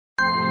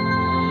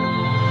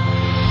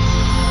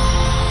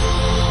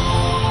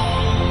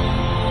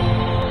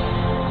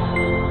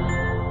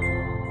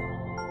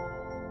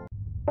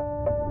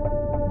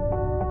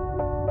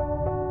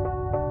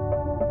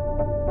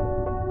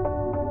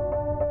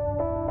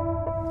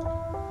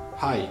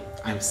Hi,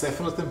 I'm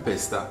Stefano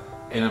Tempesta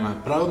and I'm a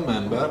proud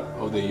member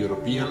of the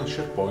European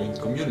SharePoint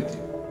community.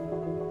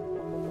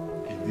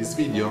 In this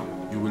video,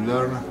 you will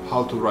learn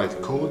how to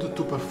write code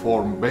to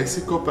perform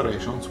basic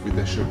operations with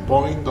the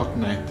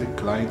SharePoint.NET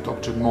Client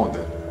Object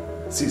Model,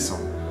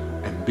 CSOM,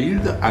 and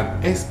build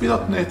an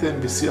ASP.NET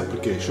MVC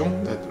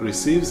application that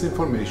receives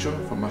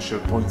information from a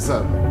SharePoint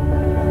server.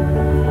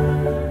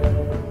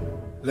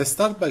 Let's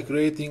start by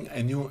creating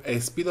a new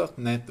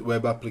ASP.NET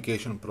web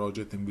application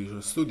project in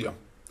Visual Studio.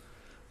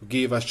 We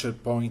give a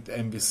SharePoint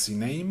MVC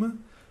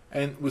name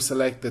and we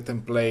select the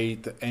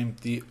template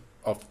empty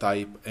of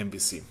type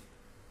MVC.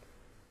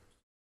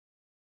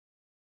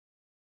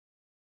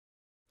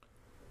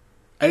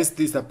 As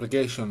this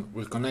application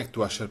will connect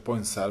to a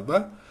SharePoint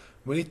server,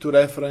 we need to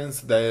reference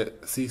the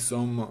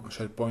CSOM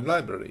SharePoint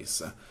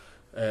libraries.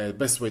 The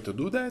best way to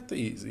do that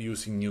is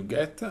using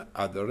NuGet,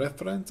 add a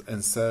reference,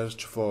 and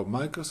search for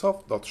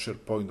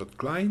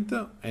Microsoft.SharePoint.client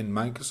and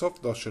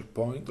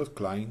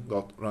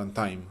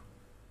Microsoft.SharePoint.client.runtime.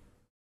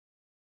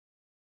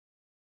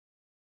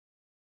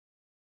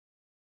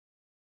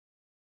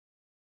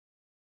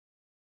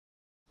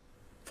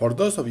 For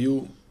those of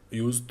you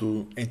used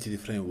to Entity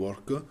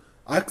Framework,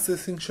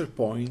 accessing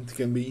SharePoint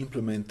can be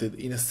implemented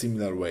in a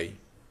similar way.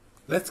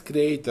 Let's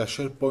create a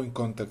SharePoint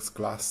context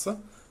class,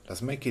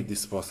 let's make it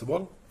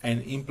disposable,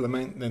 and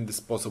implement the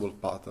disposable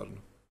pattern.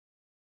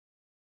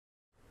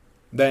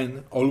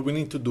 Then all we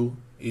need to do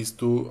is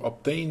to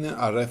obtain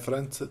a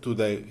reference to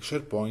the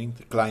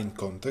SharePoint client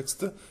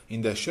context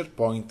in the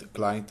SharePoint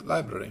client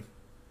library.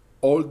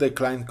 All the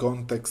client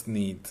context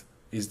needs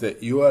is the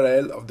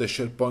URL of the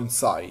SharePoint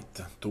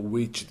site to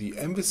which the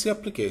MVC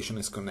application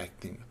is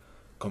connecting.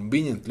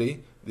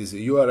 Conveniently, this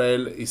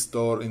URL is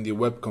stored in the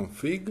web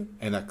config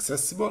and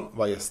accessible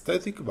via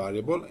static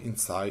variable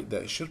inside the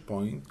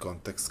SharePoint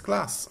context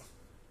class.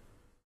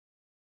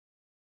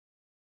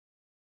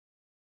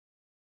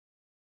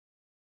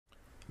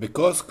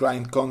 Because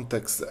client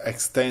context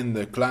extend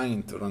the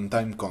client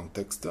runtime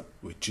context,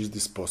 which is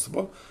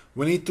disposable,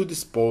 we need to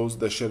dispose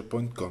the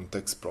SharePoint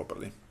context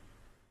properly.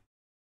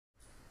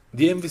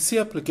 The MVC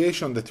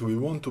application that we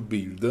want to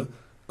build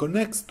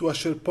connects to a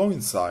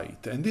SharePoint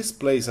site and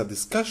displays a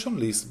discussion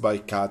list by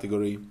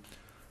category.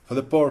 For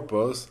the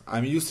purpose,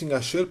 I'm using a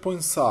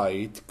SharePoint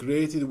site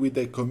created with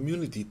a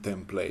community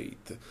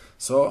template,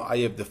 so I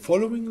have the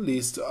following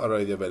list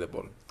already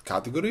available: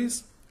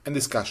 categories and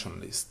discussion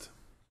list.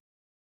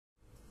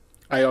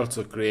 I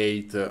also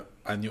create a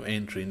new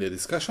entry in the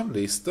discussion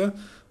list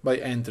by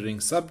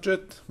entering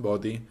subject,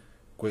 body,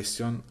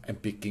 question,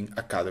 and picking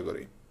a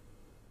category.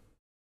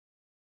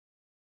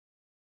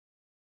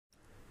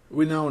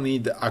 We now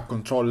need a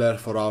controller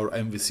for our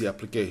MVC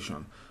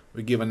application.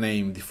 We give a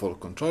name default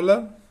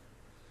controller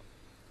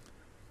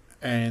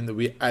and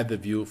we add a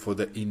view for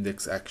the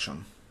index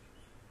action.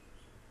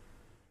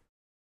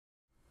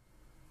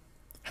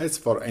 As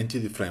for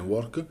Entity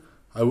Framework,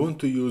 I want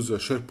to use a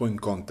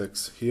SharePoint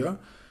context here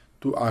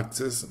to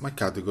access my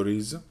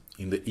categories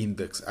in the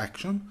index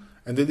action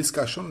and the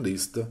discussion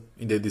list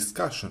in the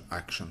discussion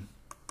action.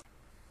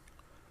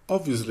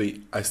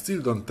 Obviously, I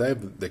still don't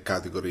have the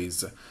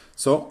categories,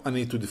 so I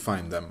need to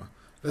define them.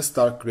 Let's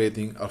start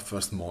creating our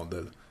first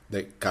model,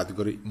 the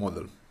category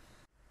model.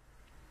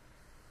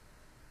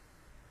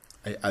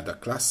 I add a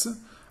class,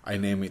 I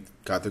name it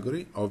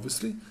category,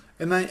 obviously,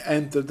 and I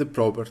enter the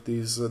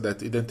properties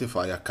that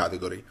identify a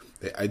category,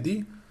 the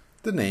ID,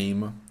 the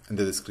name, and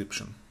the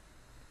description.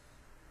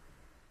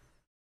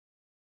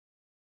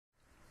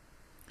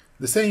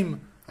 The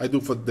same I do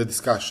for the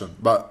discussion,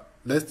 but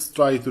let's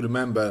try to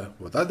remember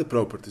what are the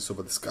properties of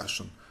a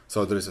discussion.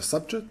 So there is a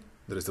subject,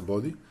 there is a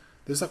body,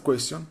 there is a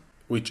question,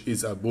 which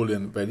is a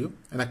Boolean value,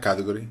 and a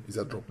category is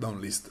a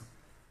drop-down list.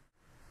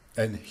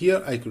 And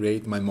here I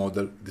create my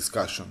model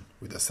discussion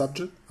with a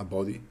subject, a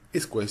body,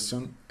 its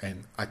question,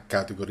 and a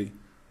category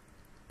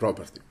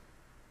property.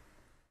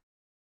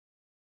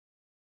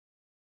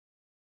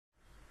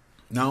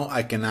 Now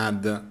I can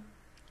add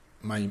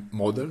my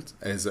models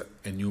as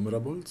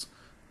enumerables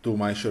to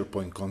my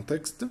SharePoint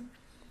context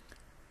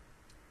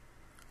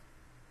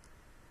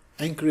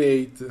and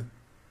create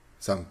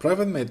some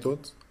private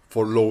methods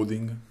for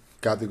loading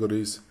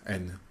categories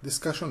and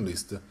discussion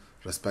list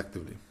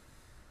respectively.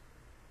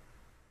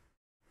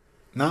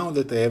 Now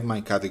that I have my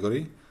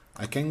category,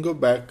 I can go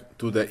back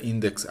to the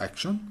index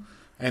action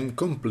and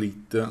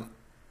complete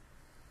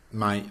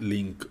my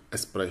link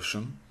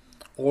expression,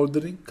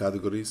 ordering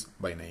categories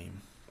by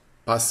name,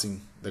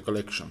 passing the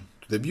collection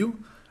to the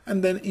view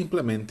and then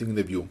implementing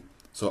the view.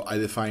 So I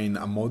define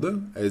a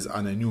model as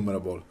an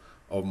enumerable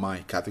of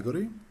my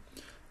category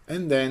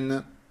and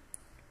then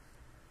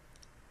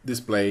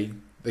display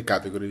the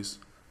categories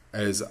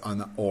as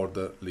an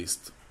order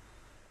list.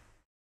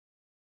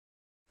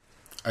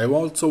 I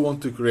also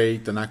want to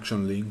create an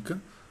action link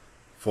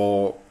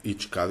for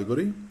each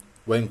category.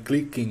 When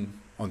clicking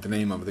on the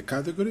name of the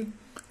category,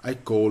 I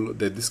call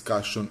the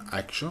discussion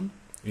action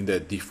in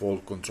the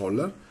default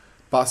controller,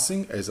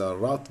 passing as a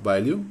route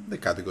value the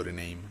category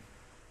name.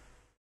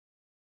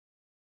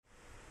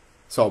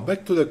 So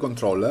back to the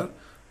controller,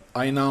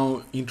 I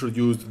now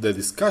introduced the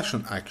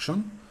discussion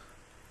action,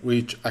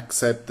 which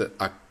accepts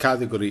a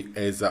category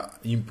as an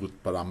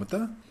input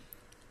parameter.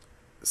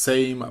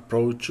 Same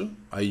approach,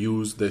 I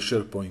use the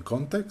SharePoint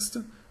context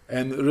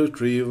and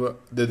retrieve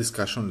the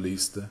discussion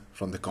list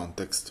from the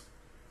context.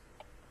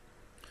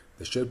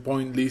 The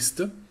SharePoint list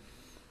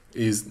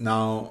is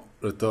now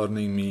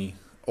returning me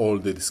all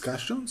the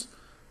discussions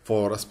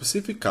for a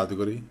specific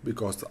category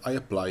because I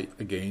apply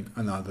again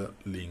another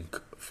link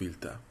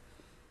filter.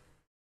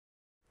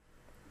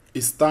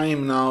 It's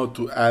time now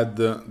to add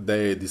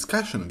the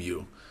discussion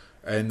view,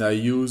 and I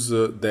use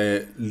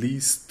the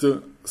list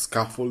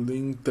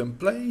scaffolding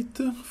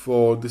template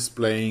for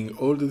displaying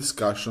all the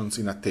discussions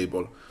in a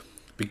table.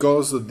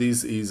 Because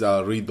this is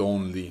a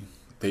read-only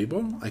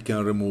table, I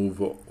can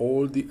remove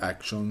all the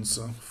actions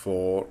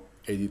for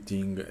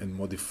editing and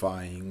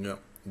modifying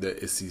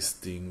the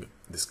existing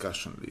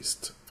discussion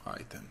list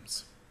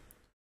items.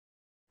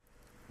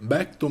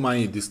 Back to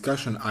my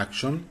discussion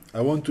action,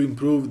 I want to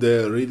improve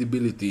the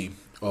readability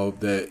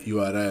of the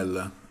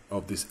URL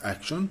of this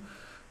action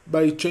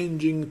by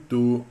changing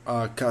to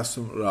a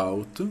custom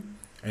route,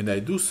 and I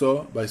do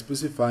so by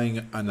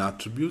specifying an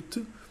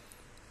attribute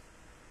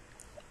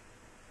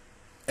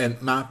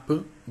and map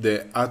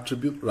the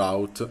attribute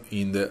route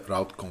in the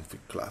route config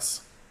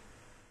class.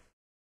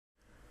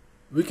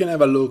 We can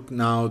have a look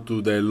now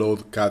to the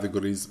load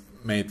categories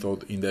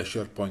method in the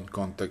SharePoint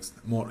context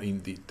more in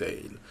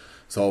detail.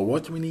 So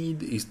what we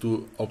need is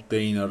to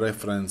obtain a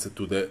reference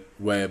to the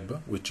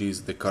web, which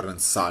is the current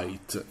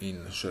site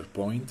in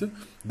SharePoint,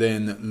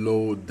 then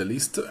load the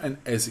list and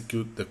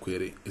execute the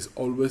query. It's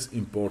always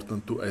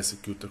important to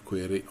execute a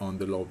query on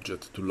the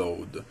object to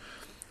load.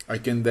 I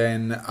can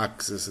then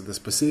access the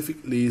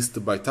specific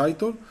list by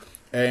title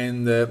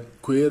and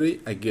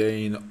query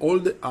again all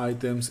the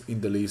items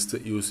in the list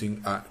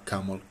using a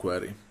camel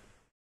query.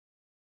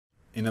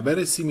 In a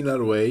very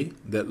similar way,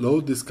 the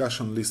load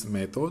discussion list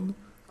method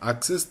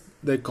accesses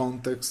the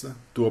context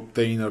to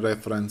obtain a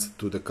reference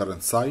to the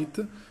current site,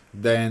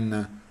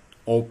 then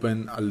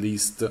open a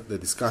list, the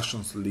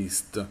discussions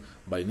list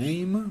by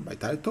name, by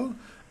title,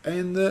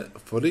 and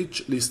for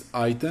each list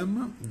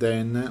item,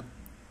 then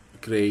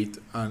create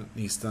an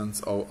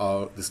instance of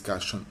our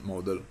discussion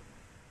model.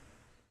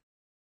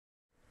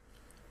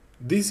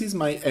 This is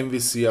my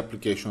MVC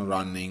application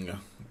running,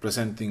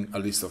 presenting a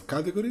list of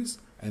categories,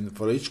 and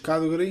for each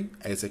category,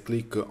 as I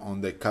click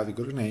on the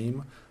category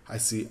name, I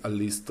see a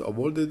list of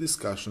all the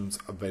discussions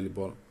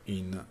available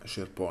in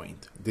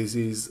SharePoint. This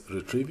is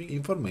retrieving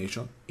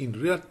information in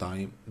real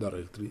time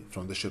directly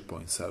from the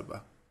SharePoint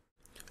server.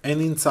 And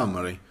in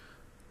summary,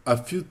 a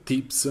few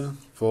tips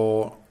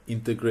for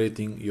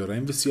integrating your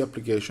MVC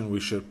application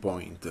with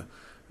SharePoint.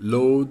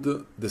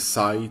 Load the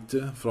site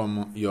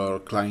from your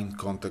client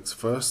context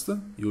first,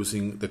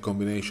 using the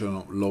combination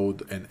of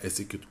load and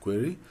execute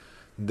query.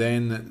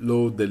 Then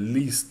load the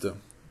list,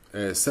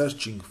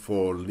 searching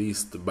for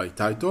list by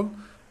title,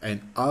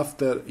 and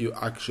after you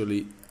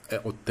actually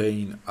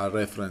obtain a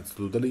reference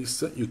to the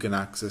list, you can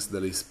access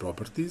the list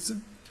properties.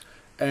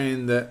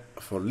 And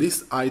for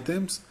list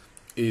items,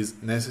 it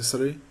is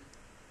necessary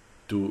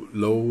to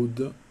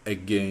load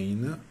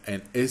again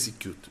and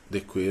execute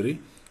the query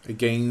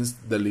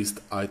against the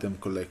list item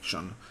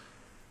collection.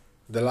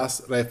 The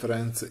last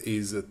reference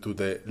is to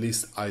the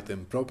list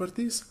item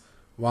properties.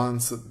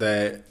 Once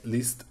the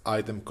list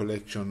item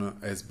collection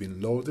has been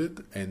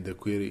loaded and the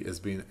query has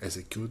been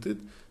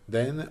executed,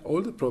 then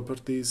all the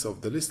properties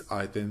of the list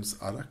items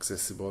are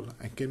accessible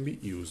and can be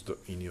used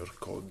in your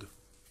code.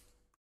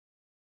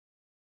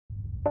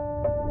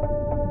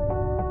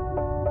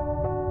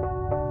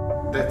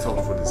 That's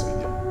all for this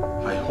video.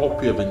 I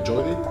hope you have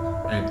enjoyed it,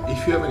 and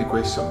if you have any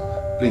question,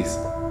 please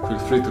feel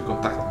free to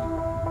contact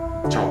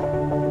me.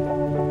 Ciao!